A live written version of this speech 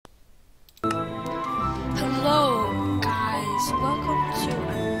welcome to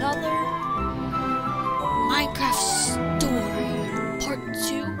another Minecraft story, part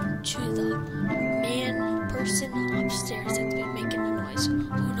 2 to the person upstairs that's been making a noise.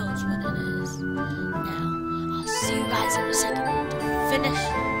 Who knows what it is? Now, I'll see you guys in a second to finish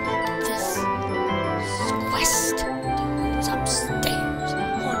this quest to who's upstairs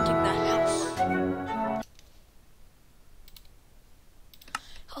haunting the house.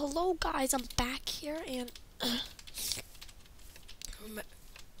 Hello guys, I'm back here and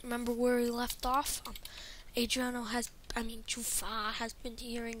remember where we left off? Jufa has been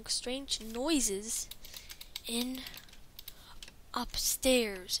hearing strange noises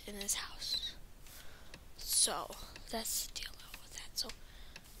upstairs in his house. So that's the deal with that. So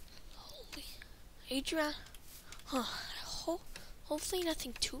holy Adrian, hopefully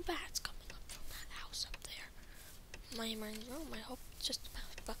nothing too bad's coming up from that house up there. My room, I hope just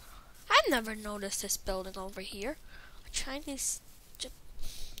but I've never noticed this building over here. A Chinese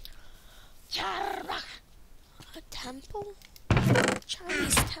a temple?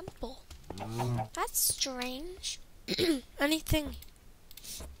 Chinese temple. That's strange. Anything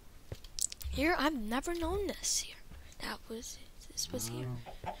here? I've never known this here. This was here.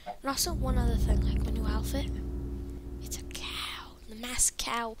 And also one other thing, like my new outfit. It's a cow. The masked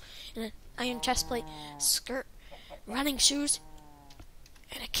cow in an iron chestplate, skirt, running shoes,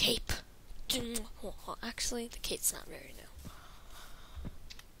 and a cape. Well, actually, the cape's not very new.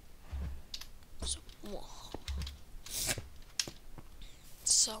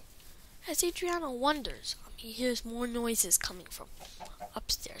 So, as Adriano wonders, he hears more noises coming from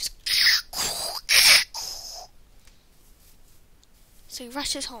upstairs. So he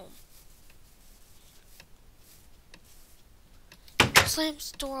rushes home.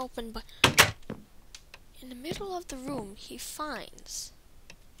 Slams the door open, but in the middle of the room, he finds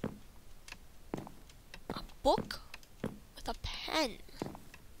a book with a pen.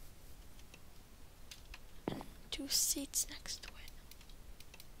 And 2 seats next to it.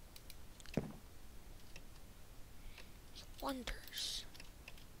 He wonders.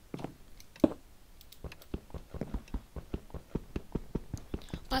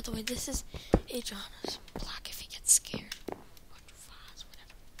 By the way, this is Adriana's block if he gets scared. Whatever.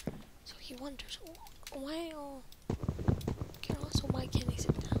 So he wonders, why can't he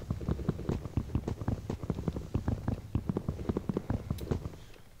sit down?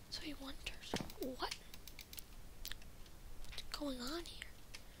 So he wonders, what's going on here?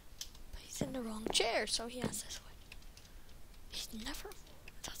 But he's in the wrong chair, so he has this way. He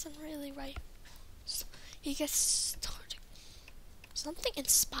doesn't really write. So he gets started. Something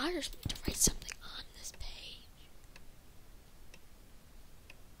inspires me to write something on this page.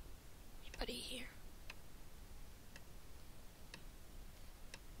 Anybody here?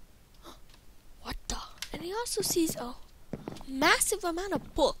 What the? And he also sees a massive amount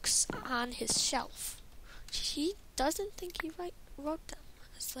of books on his shelf. He doesn't think he wrote them.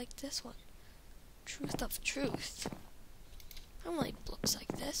 It's like this one. Truth of Truth. I don't like books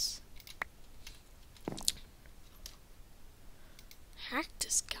like this.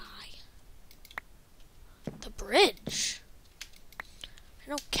 Cactus guy. The bridge. I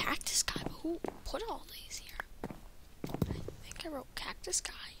know Cactus guy, but who put all these here? I think I wrote Cactus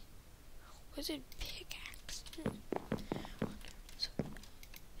guy. Wizard pickaxe. So,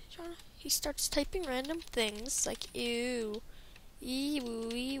 he starts typing random things like ew, ew,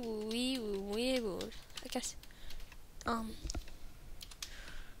 ew, ew, ew. I guess.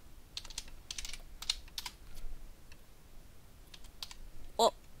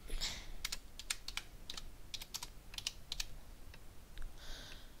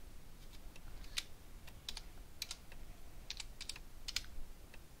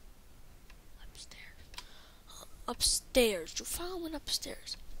 Upstairs. Jufal went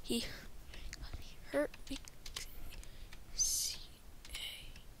upstairs. He hurt me.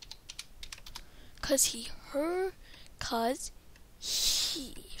 Cause he heard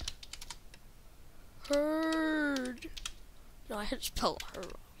no, I had to spell her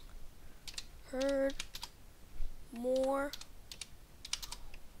wrong. Heard more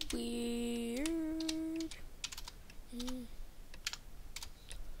weird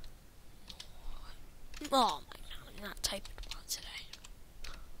oh my god, I'm not typing well today.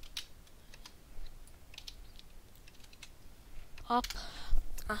 Up.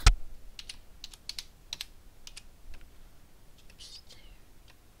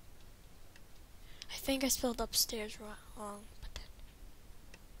 I think I spelled upstairs wrong, but then.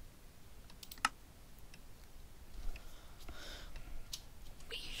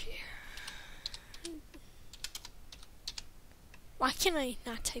 Why can I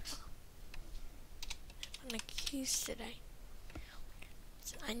not type on the keys today?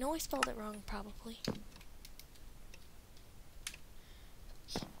 I know I spelled it wrong, probably.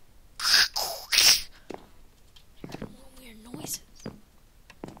 Weird noises.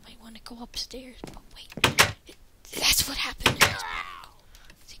 Might want to go upstairs, but wait. That's what happened.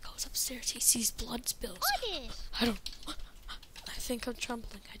 He goes upstairs, he sees blood spills. I think I'm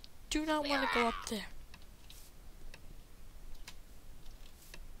trembling. I do not want to go up there.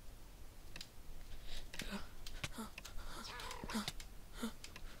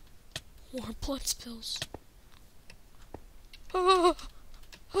 More blood spills. I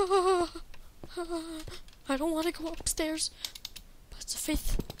don't want to go upstairs. But it's a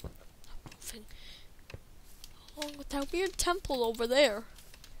faith. I'm moving along with that weird temple over there.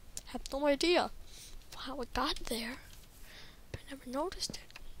 I have no idea how it got there. I never noticed it.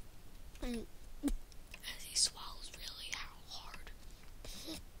 And as he swallows really hard.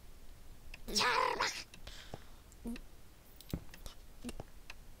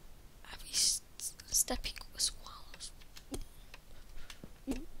 Every step he swallows.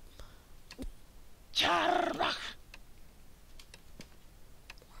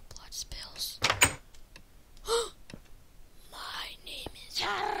 More blood spills. My name is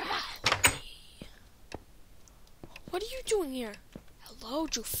Rally. What are you doing here? Hello,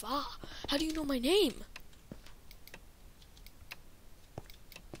 Juffa. How do you know my name?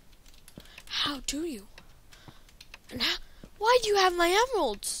 How do you? And why do you have my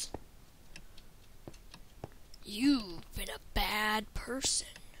emeralds? You've been a bad person.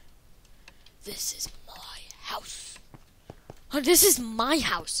 This is my house. Oh, this is my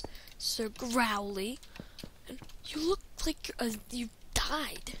house, Sir Growly. And you look like you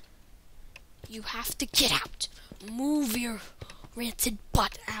died. You have to get out. Move your rancid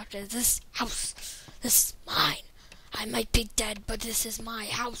butt out of this house. This is mine. I might be dead, but this is my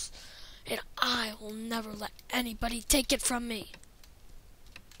house. And I will never let anybody take it from me.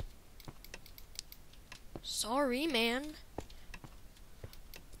 Sorry, man.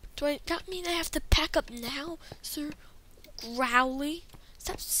 Do that mean I have to pack up now, Sir Growly?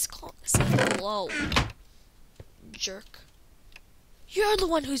 Stop saying hello, jerk. You're the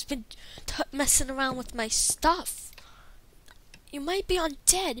one who's been messing around with my stuff. You might be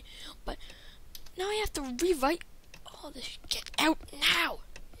undead, but now I have to rewrite all this. Get out now.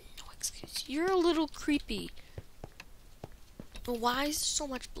 No excuse. You're a little creepy. Why is there so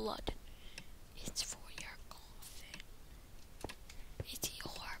much blood? It's for your coffin. It's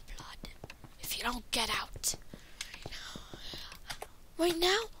your blood. If you don't get out. Right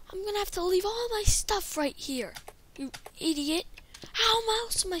now, I'm gonna have to leave all my stuff right here. You idiot. How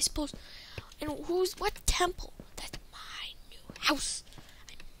else am I supposed? And what temple? That's my new house.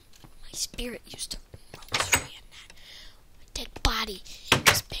 My spirit used to roam free in that. My dead body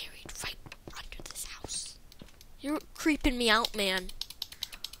is buried right under this house. You're creeping me out, man.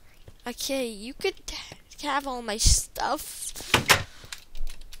 Okay, you could have all my stuff.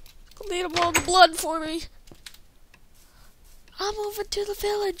 Clean up all the blood for me. I'm moving to the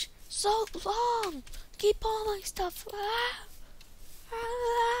village. So long. Keep all my stuff. Wow.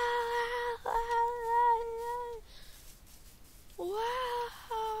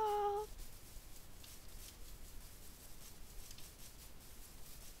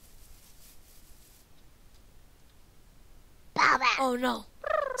 Oh no.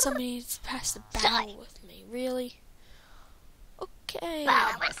 Somebody needs to pass the barrel with me. Really? Okay.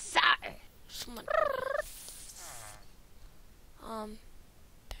 Someone.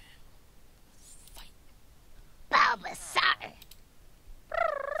 Fight.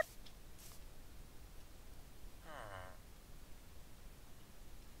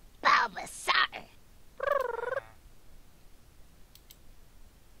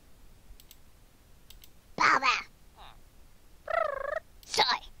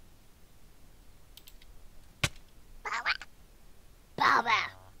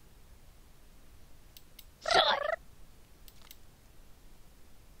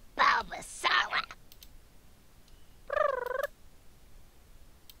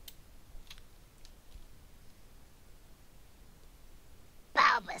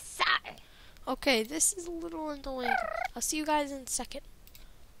 Okay, this is a little annoying. I'll see you guys in a second.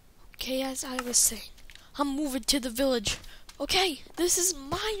 Okay, as I was saying, I'm moving to the village. Okay, this is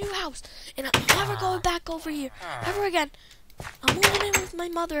my new house, and I'm never going back over here ever again. I'm moving in with my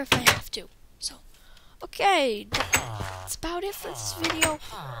mother if I have to. So, okay, that's about it for this video.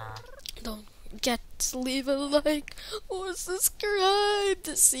 Don't forget to leave a like or subscribe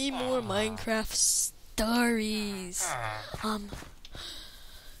to see more Minecraft stories.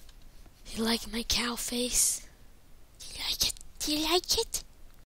 You like my cow face? Do you like it? Do you like it?